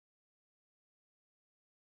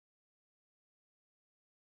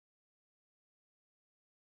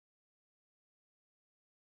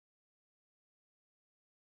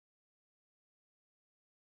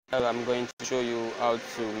I'm going to show you how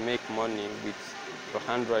to make money with your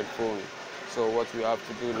Android phone. So what we have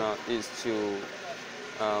to do now is to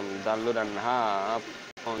download an app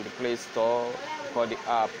on the Play Store. Call the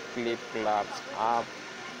app Clip Claps app.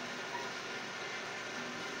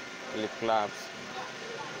 Clip Claps.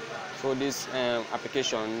 So this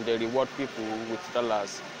application, they reward people with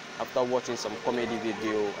dollars after watching some comedy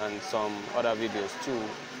video and some other videos too.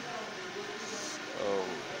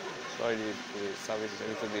 Sorry, the service is a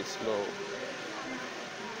little bit slow.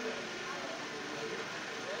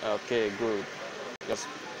 Okay, good. Just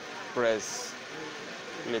press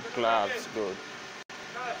Clip Claps. Good.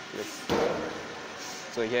 Yes.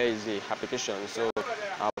 So here is the application. So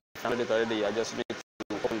I've downloaded it already. I just need to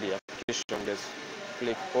open the application. Just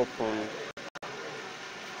click open.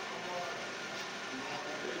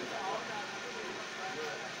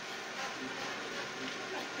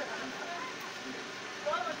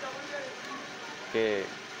 Okay.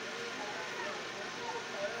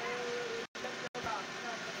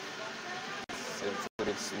 It's a little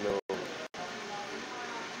bit slow.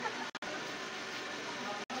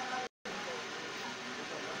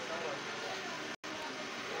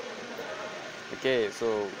 Okay,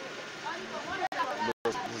 so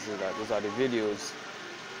those are the videos.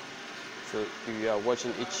 So if you are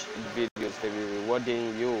watching each videos, they will be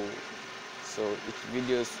rewarding you. So each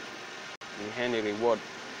videos you earn a reward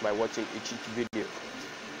by watching each video.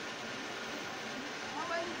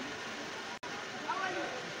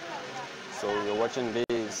 So you're watching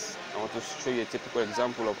this. I want to show you a typical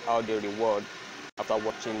example of how they reward after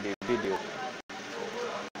watching the video.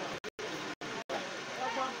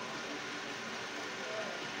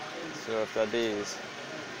 So after this,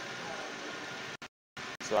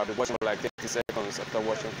 so I'll be watching for like 30 seconds. After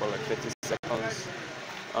watching for like 30 seconds,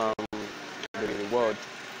 the reward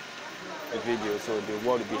the video. So the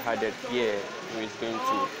reward will be added here, which is going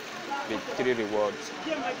to be 3 rewards.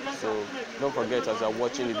 So don't forget, as you're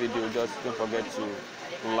watching the video, just don't forget to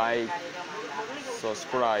like,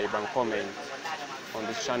 subscribe and comment on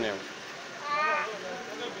this channel.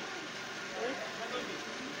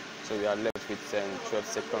 So we are left with 12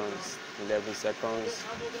 seconds, 11 seconds,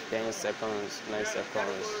 10 seconds, 9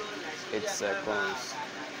 seconds, 8 seconds,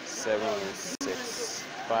 7, 6,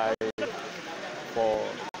 5, 4,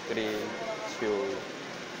 3, 2,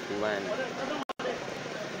 1.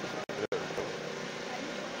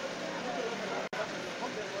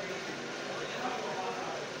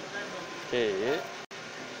 Okay,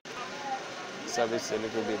 service a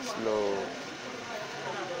little bit slow.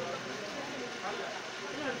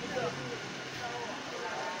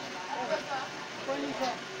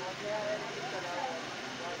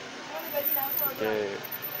 Okay.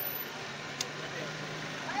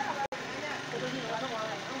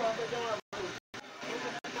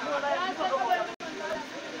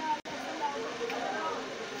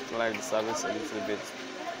 Like the service a little bit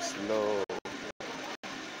slow.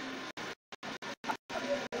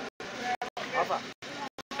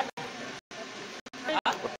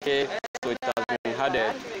 Okay, so it has been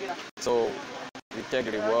added. So we check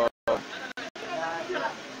the reward.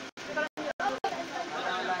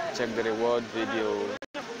 Check the reward video.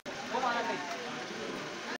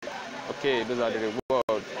 Okay, those are the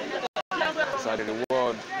reward. Those are the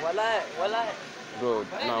reward. Good.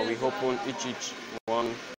 Now we open each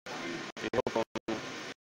one. We open.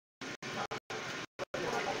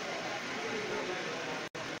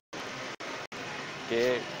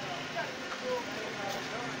 Okay.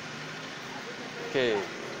 Okay. You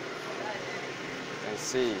can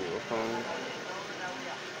see open.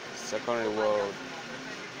 Second reward.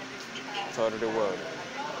 Third reward.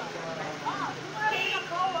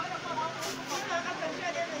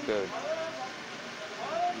 Good.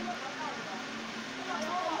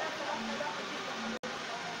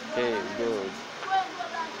 Okay, good.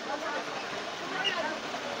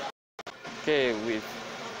 Okay, we've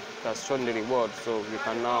shown the reward, so we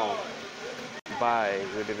can now buy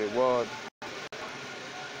with the reward.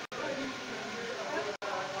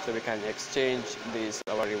 So we can exchange this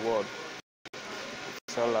our reward.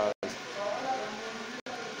 $.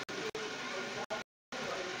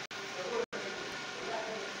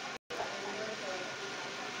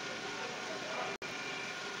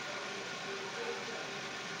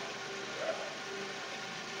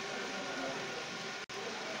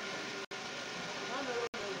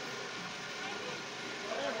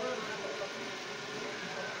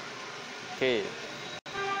 Okay,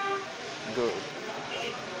 good.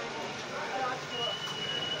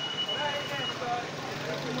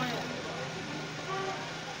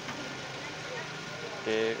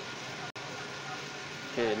 Okay.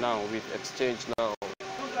 Okay, now we've exchanged now.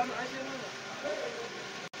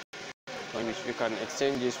 you can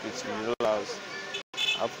exchange this with dollars.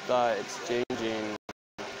 After exchanging,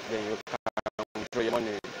 then you can withdraw your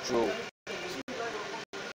money through.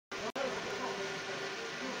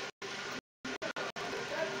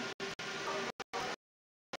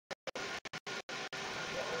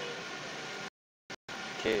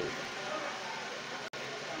 Okay,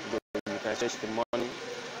 good. You can exchange the money.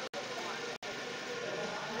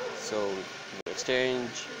 So we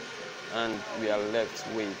exchange, and we are left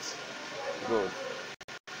with good.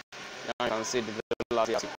 Now you can see the dollar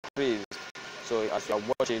has increased. So as you are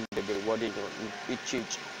watching, they'll be rewarding you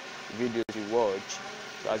each videos you watch.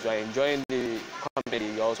 So as you are enjoying the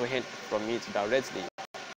content, you also hit from it directly.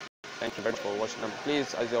 Thank you very much for watching. And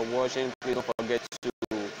please, as you are watching, please don't forget to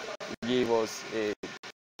give us a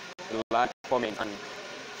like, comment, and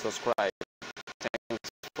subscribe. Thanks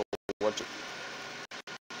for watching.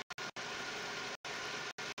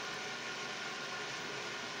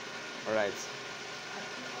 All right.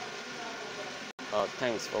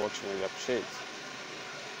 Thanks for watching. We appreciate.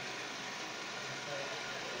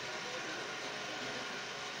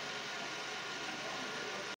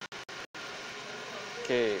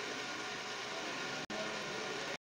 Okay.